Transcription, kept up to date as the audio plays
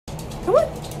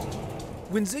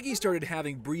When Ziggy started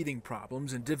having breathing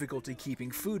problems and difficulty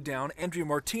keeping food down, Andrea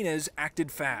Martinez acted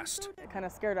fast. It kind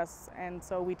of scared us, and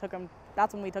so we took him.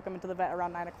 That's when we took him into the vet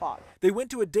around 9 o'clock. They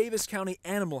went to a Davis County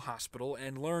animal hospital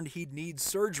and learned he'd need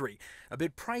surgery. A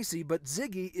bit pricey, but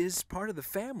Ziggy is part of the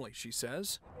family, she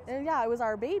says. And yeah, it was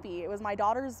our baby. It was my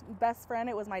daughter's best friend.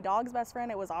 It was my dog's best friend.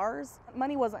 It was ours.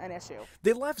 Money wasn't an issue.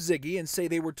 They left Ziggy and say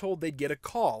they were told they'd get a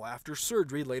call after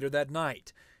surgery later that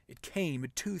night. It came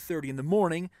at 2:30 in the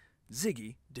morning.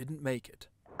 Ziggy didn't make it.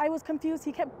 I was confused.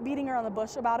 He kept beating around the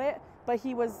bush about it, but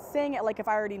he was saying it like if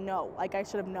I already know, like I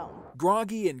should have known.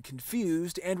 Groggy and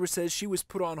confused, Andrea says she was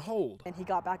put on hold. And he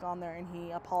got back on there and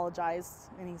he apologized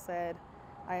and he said,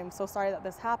 I am so sorry that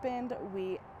this happened.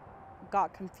 We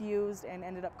got confused and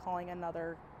ended up calling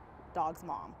another dog's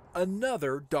mom.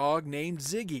 Another dog named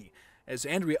Ziggy. As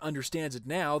Andrea understands it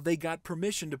now, they got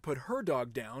permission to put her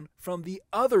dog down from the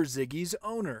other Ziggy's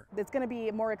owner. It's going to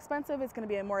be more expensive. It's going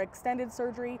to be a more extended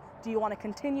surgery. Do you want to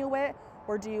continue it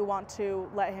or do you want to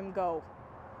let him go?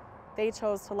 They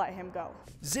chose to let him go.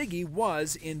 Ziggy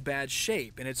was in bad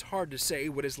shape, and it's hard to say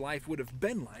what his life would have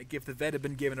been like if the vet had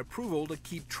been given approval to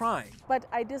keep trying. But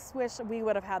I just wish we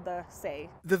would have had the say.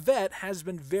 The vet has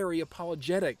been very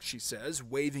apologetic, she says,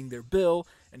 waiving their bill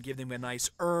and giving them a nice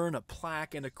urn, a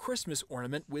plaque, and a Christmas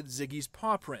ornament with Ziggy's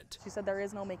paw print. She said there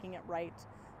is no making it right,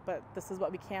 but this is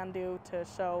what we can do to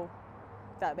show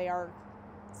that they are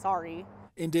sorry.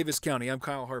 In Davis County, I'm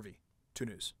Kyle Harvey, 2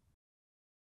 News.